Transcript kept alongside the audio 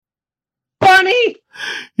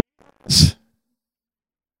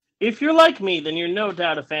If you're like me, then you're no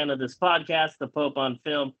doubt a fan of this podcast, The Pope on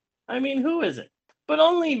Film. I mean, who isn't? But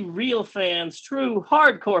only real fans, true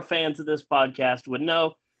hardcore fans of this podcast would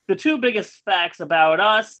know the two biggest facts about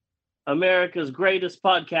us, America's greatest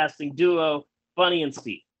podcasting duo, Bunny and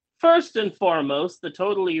Steve. First and foremost, the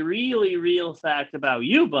totally really real fact about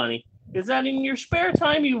you, Bunny, is that in your spare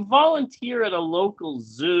time you volunteer at a local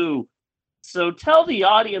zoo. So tell the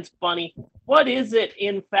audience, Bunny, what is it,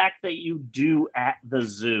 in fact, that you do at the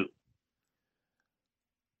zoo?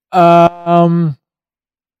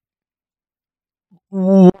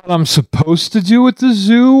 What I'm supposed to do at the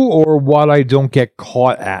zoo, or what I don't get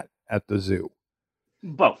caught at the zoo?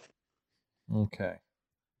 Both. Okay.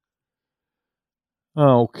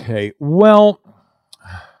 Well,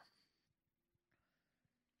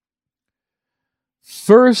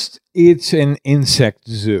 first, it's an insect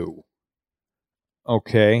zoo.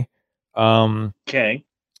 Okay. Okay.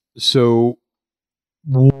 So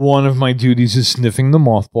one of my duties is sniffing the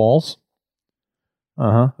mothballs.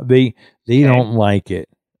 They don't like it.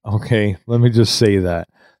 Okay, let me just say that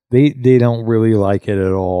they don't really like it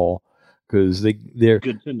at all, because they're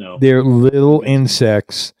good to know. They're little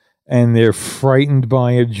insects, and they're frightened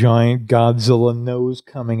by a giant Godzilla nose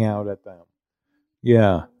coming out at them.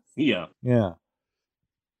 Yeah.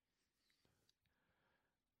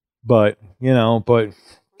 But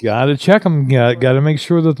gotta check them. Gotta make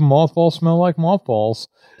sure that the mothballs smell like mothballs,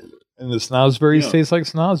 and the snozberries taste like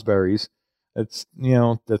snozberries. That's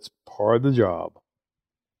that's part of the job.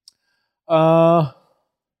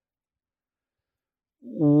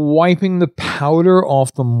 Wiping the powder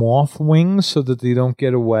off the moth wings so that they don't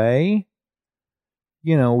get away.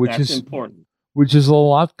 Which That's is important. Which is a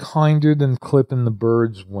lot kinder than clipping the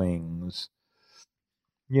bird's wings.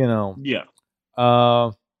 Yeah.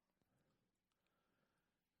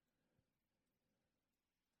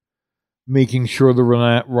 Making sure the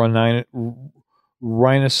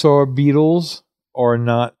rhinoceros beetles are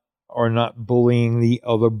not bullying the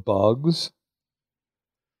other bugs.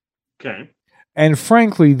 Okay. And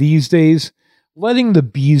frankly, these days, letting the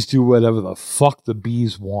bees do whatever the fuck the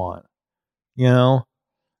bees want.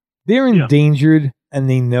 They're endangered, and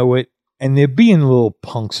they know it, and they're being little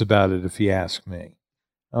punks about it, if you ask me.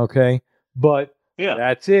 Okay? But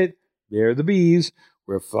that's it. They're the bees.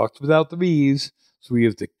 We're fucked without the bees, so we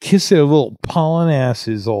have to kiss their little pollen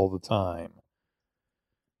asses all the time.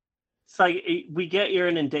 It's like, we get you're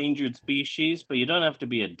an endangered species, but you don't have to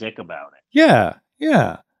be a dick about it. Yeah. You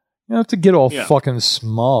don't have to get all fucking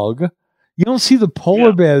smug. You don't see the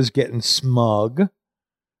polar bears getting smug.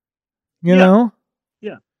 You know?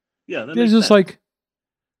 Yeah. They're just sense. Like,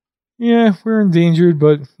 we're endangered,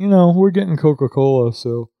 but, we're getting Coca-Cola,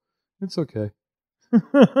 so it's okay.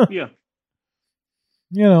 Yeah.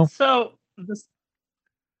 So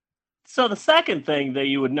the second thing that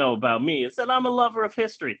you would know about me is that I'm a lover of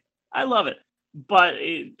history. I love it. But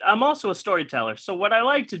I'm also a storyteller. So what I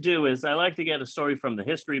like to do is I like to get a story from the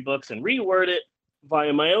history books and reword it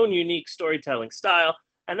via my own unique storytelling style.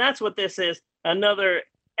 And that's what this is. Another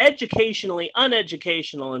educationally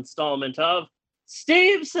uneducational installment of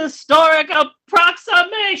Steve's Historic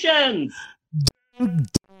Approximations.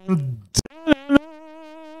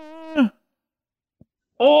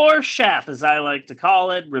 Or SHAP, as I like to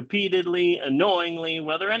call it, repeatedly, annoyingly,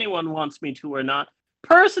 whether anyone wants me to or not.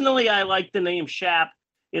 Personally, I like the name SHAP.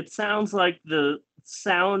 It sounds like the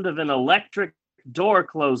sound of an electric door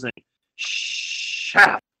closing.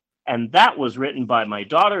 SHAP. And that was written by my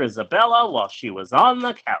daughter Isabella while she was on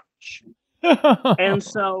the couch. And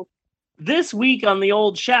so this week on the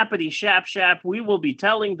old Shappity Shap Shap, we will be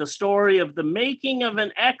telling the story of the making of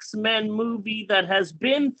an X-Men movie that has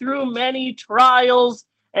been through many trials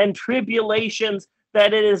and tribulations,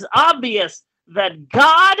 that it is obvious that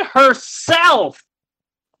God herself,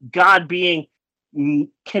 God being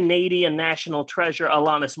Canadian national treasure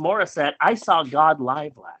Alanis Morissette, I saw God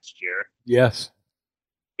live last year. Yes.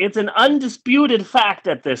 It's an undisputed fact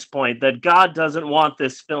at this point that God doesn't want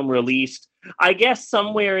this film released. I guess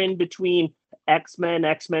somewhere in between X-Men,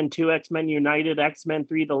 X-Men 2, X-Men United, X-Men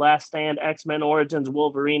 3, The Last Stand, X-Men Origins,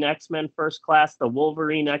 Wolverine, X-Men First Class, The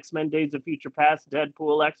Wolverine, X-Men Days of Future Past,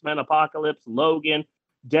 Deadpool, X-Men Apocalypse, Logan,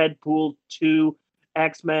 Deadpool 2,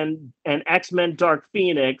 X-Men, and X-Men Dark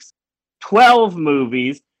Phoenix, 12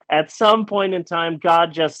 movies. At some point in time,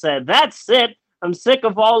 God just said, that's it. I'm sick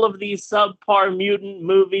of all of these subpar mutant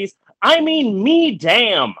movies. I mean, me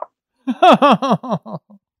damn.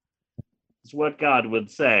 It's what God would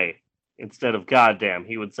say. Instead of goddamn,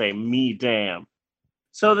 he would say me damn.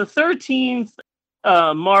 So the 13th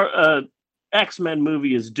X-Men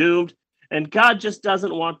movie is doomed, and God just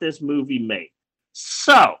doesn't want this movie made.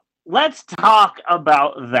 So, let's talk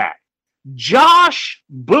about that. Josh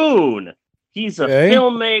Boone. He's a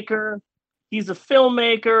filmmaker. He's a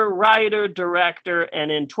filmmaker, writer, director,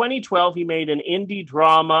 and in 2012 he made an indie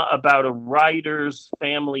drama about a writer's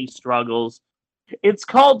family struggles. It's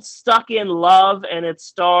called Stuck in Love, and it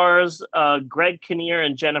stars Greg Kinnear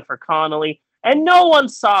and Jennifer Connelly. And no one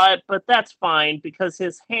saw it, but that's fine because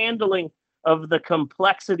his handling of the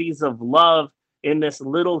complexities of love in this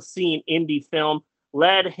little scene indie film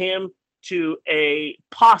led him to a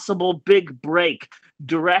possible big break,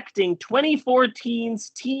 directing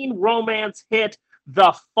 2014's teen romance hit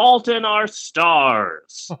The Fault in Our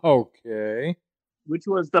Stars. Okay. Which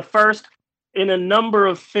was the first in a number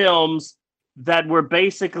of films that were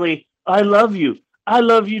basically, I love you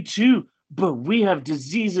too, but we have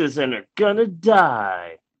diseases and are gonna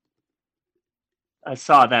die. I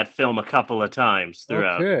saw that film a couple of times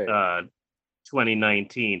throughout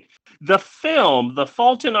 2019. The film, The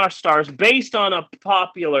Fault in Our Stars, based on a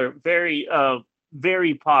popular,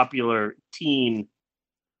 very popular teen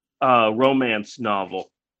romance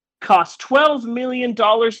novel, cost $12 million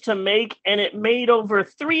to make, and it made over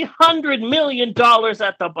 $300 million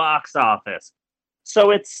at the box office.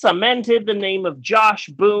 So it cemented the name of Josh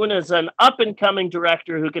Boone as an up-and-coming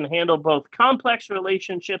director who can handle both complex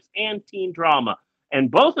relationships and teen drama. And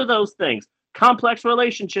both of those things, complex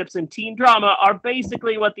relationships and teen drama, are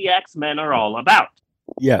basically what the X-Men are all about.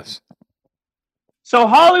 Yes. So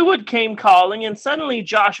Hollywood came calling, and suddenly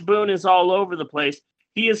Josh Boone is all over the place.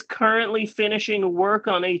 He is currently finishing work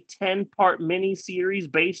on a 10-part miniseries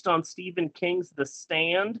based on Stephen King's The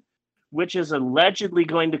Stand, which is allegedly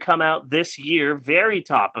going to come out this year. Very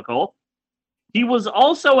topical. He was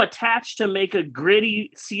also attached to make a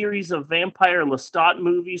gritty series of Vampire Lestat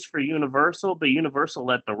movies for Universal, but Universal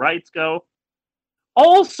let the rights go.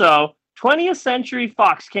 Also, 20th Century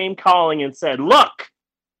Fox came calling and said, look,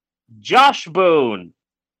 Josh Boone,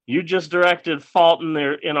 you just directed Fault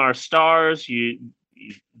in Our Stars.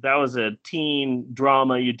 That was a teen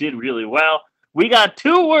drama. You did really well. We got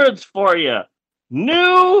 2 words for you.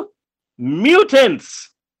 New Mutants.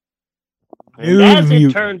 And as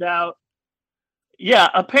it turned out,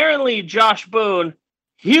 apparently Josh Boone,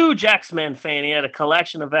 huge X-Men fan. He had a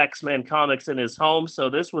collection of X-Men comics in his home, so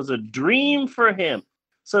this was a dream for him.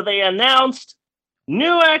 So they announced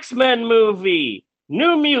new X-Men movie,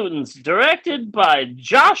 New Mutants, directed by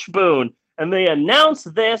Josh Boone. And they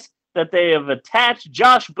announced this, that they have attached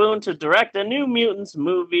Josh Boone to direct a New Mutants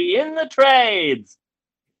movie in the trades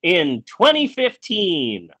in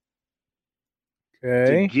 2015.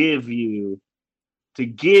 Okay. To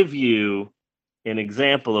give you an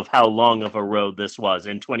example of how long of a road this was.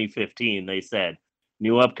 In 2015, they said,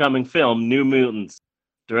 new upcoming film, New Mutants,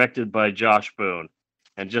 directed by Josh Boone.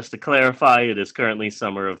 And just to clarify, it is currently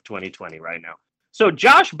summer of 2020 right now. So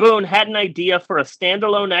Josh Boone had an idea for a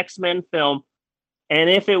standalone X-Men film, and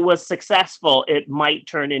if it was successful, it might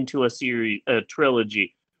turn into a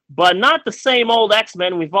trilogy. But not the same old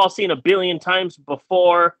X-Men we've all seen a billion times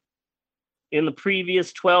before in the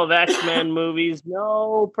previous 12 X-Men movies.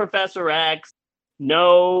 No Professor X,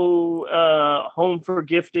 no Home for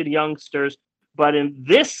Gifted Youngsters. But in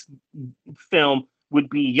this film would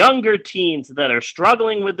be younger teens that are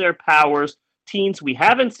struggling with their powers, teens we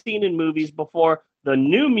haven't seen in movies before, the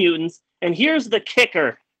New Mutants. And here's the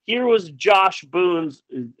kicker. Here was Josh Boone's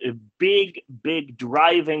big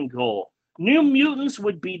driving goal. New Mutants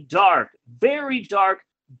would be dark, very dark,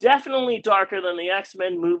 definitely darker than the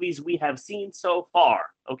X-Men movies we have seen so far,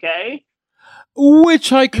 okay?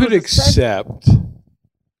 Which I could accept.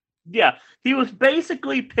 Yeah, he was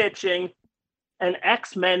basically pitching an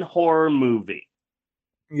X-Men horror movie.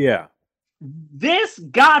 Yeah. This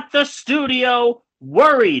got the studio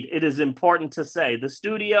worried, it is important to say. The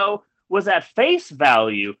studio was at face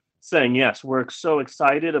value saying, yes, we're so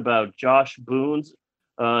excited about Josh Boone's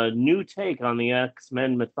new take on the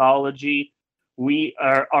X-Men mythology. We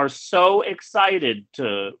are so excited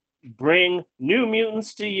to bring New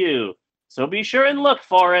Mutants to you. So be sure and look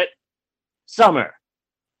for it. Summer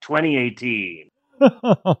 2018.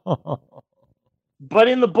 But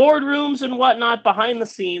in the boardrooms and whatnot, behind the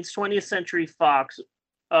scenes, 20th Century Fox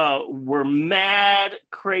were mad,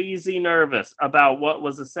 crazy nervous about what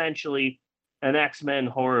was essentially an X-Men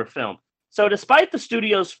horror film. So despite the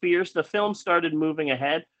studio's fears, the film started moving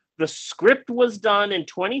ahead. The script was done in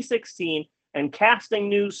 2016, and casting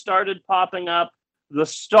news started popping up. The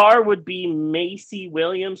star would be Maisie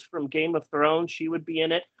Williams from Game of Thrones. She would be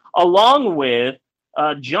in it, along with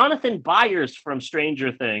Jonathan Byers from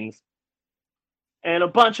Stranger Things, and a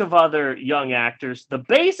bunch of other young actors. The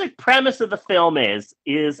basic premise of the film is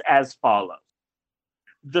as follows.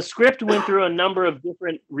 the script went through a number of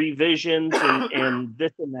different revisions and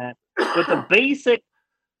this and that. But the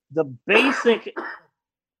basic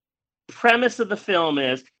premise of the film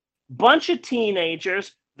is bunch of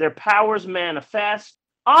teenagers, their powers manifest,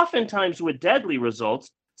 oftentimes with deadly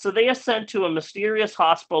results. So they are sent to a mysterious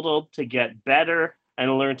hospital to get better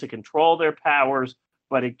and learn to control their powers.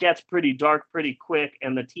 But it gets pretty dark pretty quick,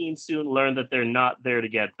 and the teens soon learn that they're not there to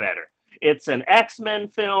get better. It's an X-Men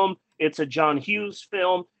film. It's a John Hughes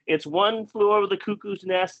film. It's One Flew Over the Cuckoo's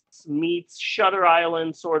Nest meets Shutter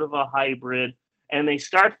Island, sort of a hybrid. And they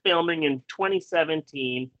start filming in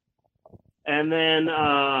 2017. And then,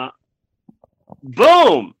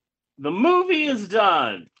 boom! The movie is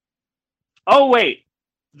done. Oh, wait.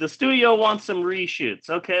 The studio wants some reshoots.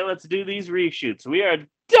 Okay, let's do these reshoots. We are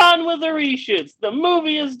done with the reshoots. The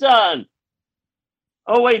movie is done.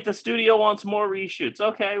 Oh, wait, the studio wants more reshoots.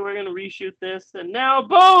 Okay, we're going to reshoot this. And now,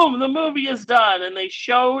 boom, the movie is done. And they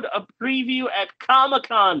showed a preview at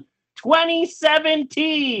Comic-Con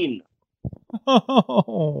 2017.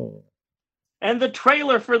 Oh. And the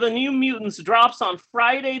trailer for the New Mutants drops on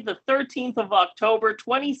Friday, the 13th of October,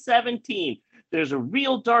 2017. There's a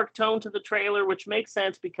real dark tone to the trailer, which makes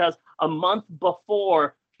sense because a month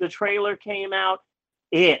before the trailer came out,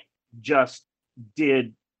 it just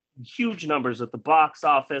did huge numbers at the box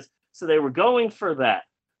office. So they were going for that.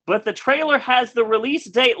 But the trailer has the release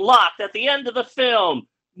date locked at the end of the film.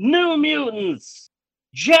 New Mutants,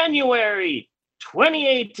 January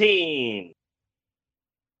 2018.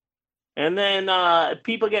 And then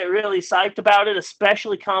people get really psyched about it,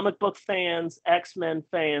 especially comic book fans, X-Men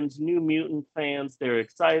fans, New Mutant fans. They're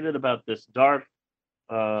excited about this dark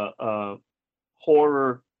horror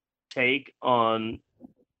take on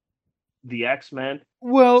the X-Men.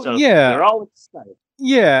 Well, so yeah. They're all excited.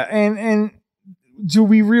 Yeah, and do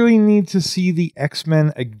we really need to see the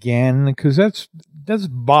X-Men again? Because that's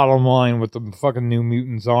bottom line what the fucking New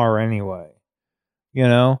Mutants are anyway. You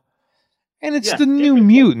know? And it's the New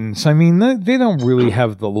Mutants. I mean, they don't really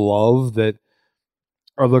have the love that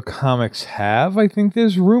other comics have. I think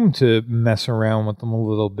there's room to mess around with them a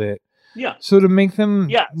little bit. Yeah. So to make them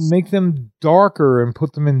darker and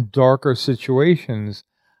put them in darker situations,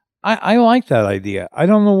 I like that idea. I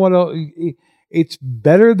don't know what else. It's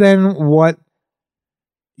better than what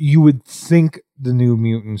you would think the New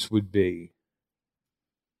Mutants would be.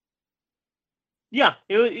 Yeah.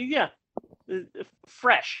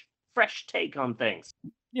 Fresh take on things.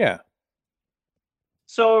 Yeah.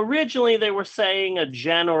 So originally they were saying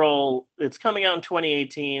it's coming out in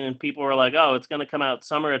 2018, and people were like, oh, it's going to come out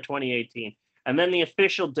summer of 2018. And then the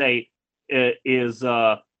official date is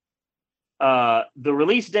the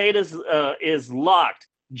release date is locked,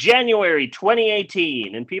 January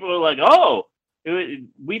 2018. And people are like, oh,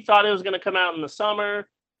 we thought it was going to come out in the summer,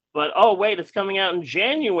 but oh, wait, it's coming out in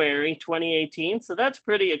January 2018. So that's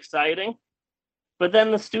pretty exciting. But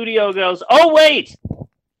then the studio goes, oh, wait,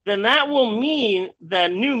 then that will mean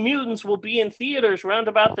that New Mutants will be in theaters around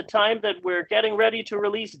about the time that we're getting ready to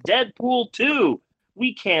release Deadpool 2.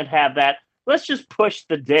 We can't have that. Let's just push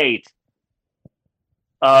the date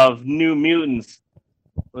of New Mutants.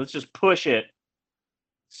 Let's just push it.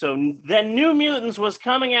 So then New Mutants was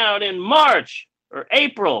coming out in March or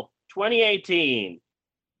April 2018.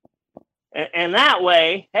 And that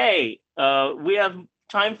way, hey, we have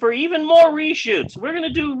time for even more reshoots. We're going to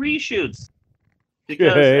do reshoots.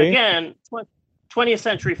 Because, again, 20th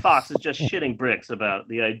Century Fox is just shitting bricks about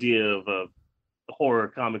the idea of a horror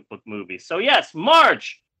comic book movie. So, yes,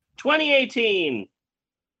 March 2018.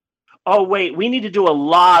 Oh, wait, we need to do a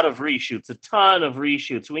lot of reshoots, a ton of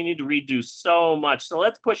reshoots. We need to redo so much. So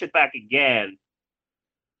let's push it back again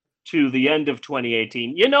to the end of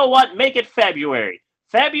 2018. You know what? Make it February.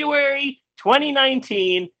 February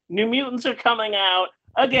 2019. New Mutants are coming out.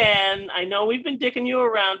 Again, I know we've been dicking you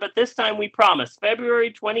around, but this time we promise.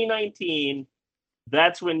 February 2019,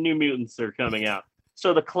 that's when New Mutants are coming out.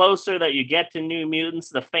 So the closer that you get to New Mutants,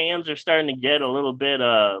 the fans are starting to get a little bit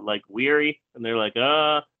weary, and they're like,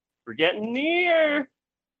 we're getting near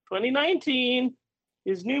 2019.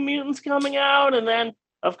 Is New Mutants coming out? And then,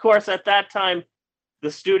 of course, at that time,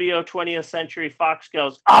 the studio 20th Century Fox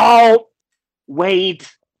goes, oh,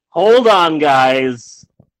 wait, hold on, guys.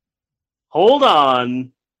 Hold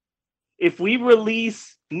on. If we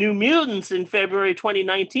release New Mutants in February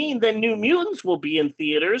 2019, then New Mutants will be in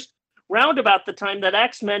theaters round about the time that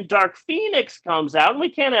X-Men Dark Phoenix comes out. And we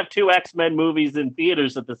can't have two X-Men movies in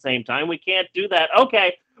theaters at the same time. We can't do that.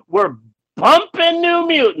 Okay, we're bumping New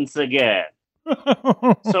Mutants again.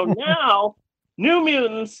 So now, New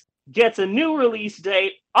Mutants gets a new release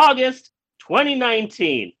date, August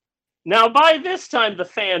 2019. Now, by this time, the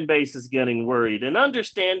fan base is getting worried, and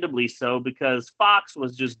understandably so, because Fox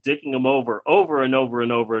was just dicking them over and over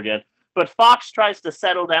and over again. But Fox tries to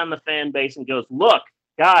settle down the fan base and goes, look,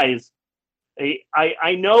 guys,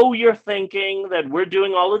 I know you're thinking that we're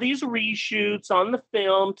doing all of these reshoots on the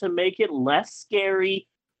film to make it less scary,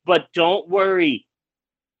 but don't worry.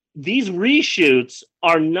 These reshoots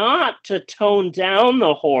are not to tone down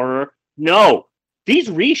the horror. No, these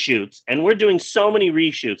reshoots, and we're doing so many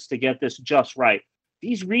reshoots to get this just right.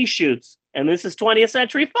 These reshoots, and this is 20th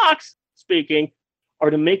Century Fox speaking, are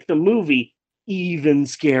to make the movie even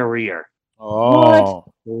scarier. Oh.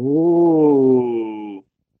 What? Ooh.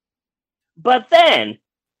 But then,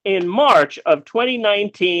 in March of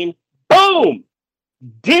 2019, boom!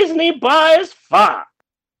 Disney buys Fox.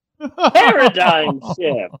 Paradigm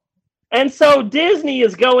shift. And so Disney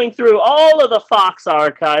is going through all of the Fox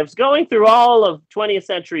archives, going through all of 20th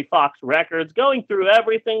Century Fox records, going through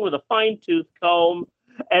everything with a fine-tooth comb,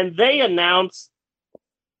 and they announce,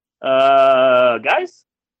 guys,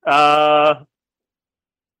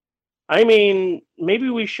 I mean, maybe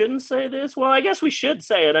we shouldn't say this. Well, I guess we should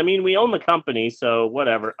say it. I mean, we own the company, so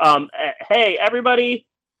whatever. Hey, everybody,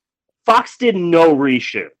 Fox did no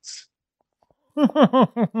reshoots.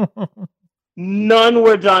 None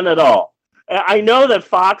were done at all. I know that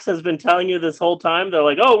Fox has been telling you this whole time. They're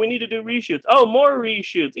like, oh, we need to do reshoots. Oh, more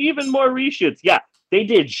reshoots. Even more reshoots. Yeah, they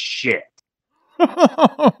did shit.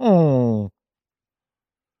 And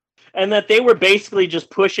that they were basically just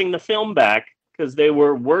pushing the film back because they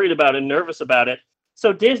were worried about it, nervous about it.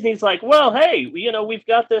 So Disney's like, well, hey, we've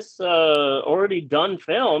got this already done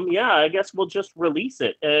film. Yeah, I guess we'll just release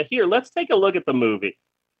it. Here, let's take a look at the movie.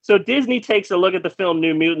 So Disney takes a look at the film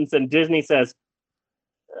New Mutants, and Disney says,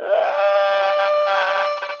 I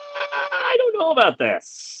don't know about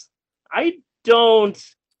this. I don't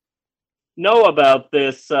know about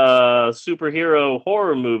this superhero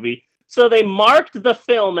horror movie. So they marked the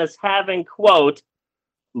film as having, quote,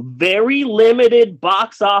 very limited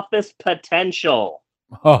box office potential.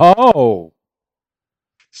 Oh.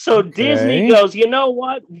 So okay. Disney goes, you know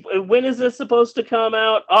what? When is this supposed to come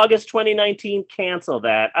out? August 2019. Cancel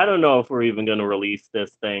that. I don't know if we're even going to release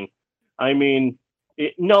this thing. I mean,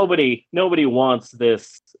 nobody wants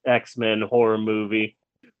this X-Men horror movie.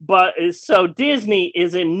 But so Disney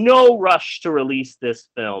is in no rush to release this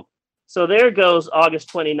film. So there goes August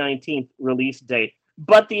 2019 release date.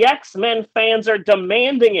 But the X-Men fans are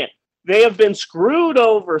demanding it. They have been screwed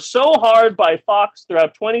over so hard by Fox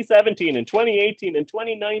throughout 2017 and 2018 and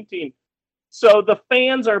 2019. So the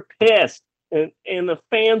fans are pissed. And the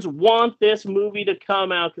fans want this movie to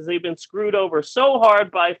come out because they've been screwed over so hard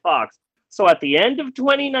by Fox. So at the end of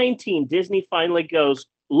 2019, Disney finally goes,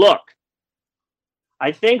 look,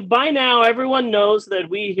 I think by now everyone knows that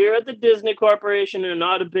we here at the Disney Corporation are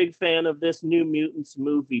not a big fan of this New Mutants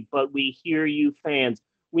movie, but we hear you fans.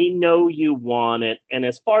 We know you want it. And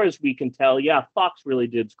as far as we can tell, yeah, Fox really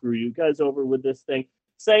did screw you guys over with this thing,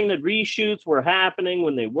 saying that reshoots were happening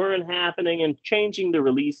when they weren't happening and changing the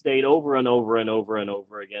release date over and over and over and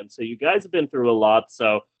over again. So you guys have been through a lot.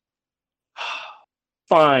 So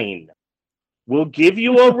fine. We'll give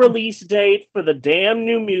you a release date for the damn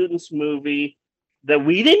New Mutants movie that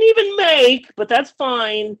we didn't even make, but that's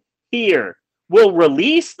fine. Here, we'll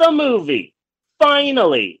release the movie,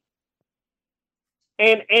 finally.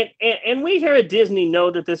 And we here at Disney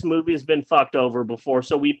know that this movie has been fucked over before,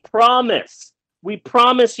 so we promise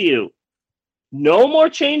you, no more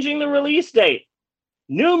changing the release date.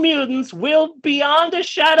 New Mutants will, beyond a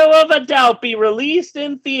shadow of a doubt, be released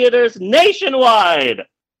in theaters nationwide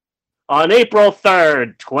on April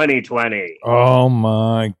 3rd, 2020. Oh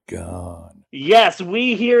my God. Yes,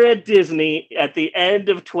 we here at Disney at the end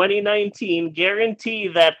of 2019 guarantee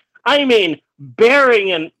that, I mean,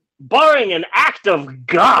 barring an act of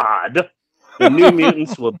God, the New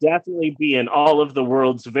Mutants will definitely be in all of the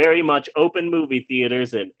world's very much open movie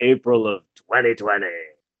theaters in April of 2020.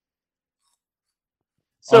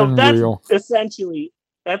 So Unreal.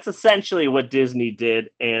 that's essentially what Disney did,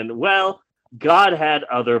 and well, God had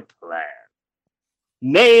other plans.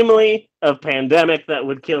 Namely, a pandemic that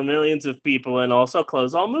would kill millions of people and also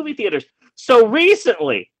close all movie theaters. So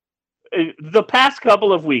recently, the past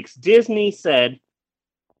couple of weeks, Disney said,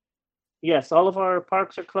 yes, all of our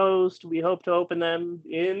parks are closed. We hope to open them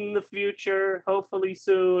in the future, hopefully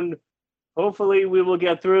soon. Hopefully we will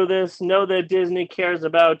get through this. Know that Disney cares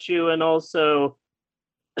about you. And also,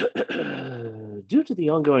 due to the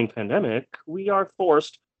ongoing pandemic, we are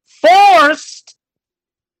forced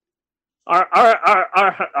our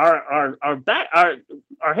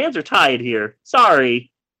hands are tied here.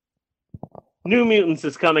 Sorry. New Mutants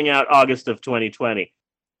is coming out August of 2020.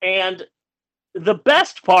 And the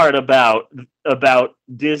best part about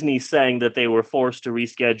Disney saying that they were forced to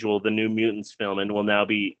reschedule the New Mutants film and will now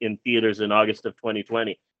be in theaters in August of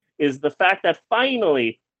 2020 is the fact that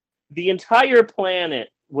finally the entire planet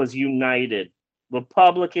was united.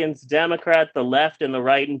 Republicans, Democrats, the left and the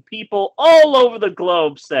right, and people all over the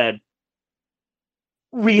globe said,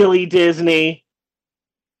 "Really, Disney?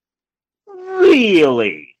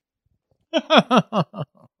 Really?"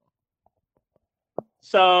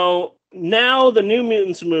 So now the New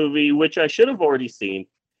Mutants movie, which I should have already seen,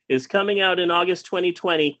 is coming out in August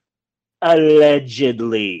 2020,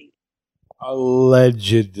 allegedly.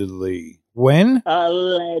 Allegedly. When?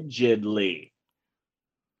 Allegedly.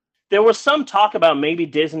 There was some talk about maybe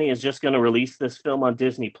Disney is just going to release this film on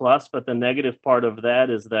Disney Plus, but the negative part of that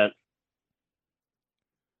is that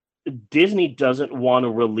Disney doesn't want to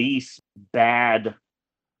release bad,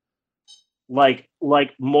 like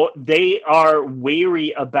more. They are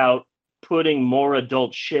wary about putting more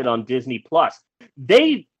adult shit on Disney Plus.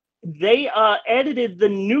 They edited the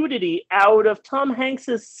nudity out of Tom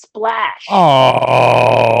Hanks's Splash.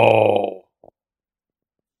 Oh.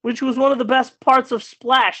 Which was one of the best parts of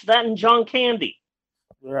Splash, that and John Candy.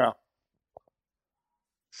 Yeah.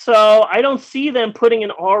 So I don't see them putting an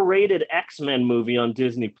R-rated X-Men movie on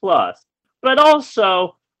Disney Plus. But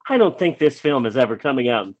also, I don't think this film is ever coming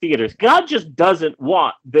out in theaters. God just doesn't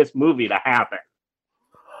want this movie to happen.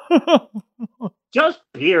 Just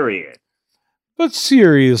period. But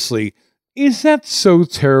seriously, is that so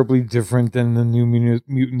terribly different than the New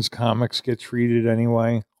Mutants comics get treated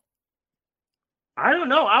anyway? I don't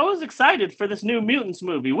know. I was excited for this New Mutants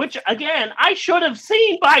movie, which, again, I should have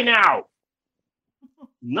seen by now.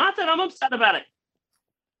 Not that I'm upset about it.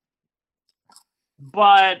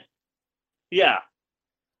 But, yeah.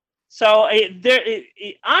 So,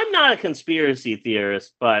 I'm not a conspiracy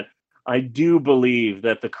theorist, but I do believe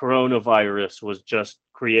that the coronavirus was just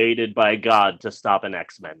created by God to stop an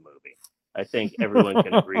X-Men movie. I think everyone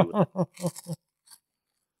can agree with that.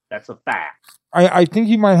 That's a fact. I think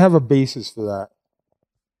you might have a basis for that.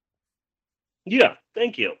 Yeah,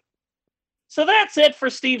 thank you. So that's it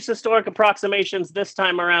for Steve's Historic Approximations this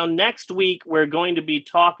time around. Next week, we're going to be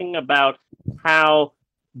talking about how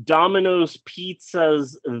Domino's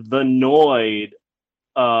Pizza's The Noid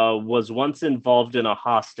was once involved in a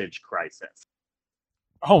hostage crisis.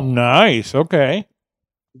 Oh, nice. Okay.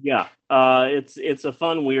 Yeah, it's a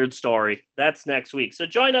fun, weird story. That's next week. So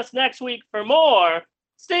join us next week for more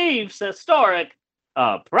Steve's Historic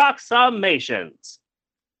Approximations.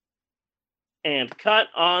 And cut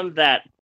on that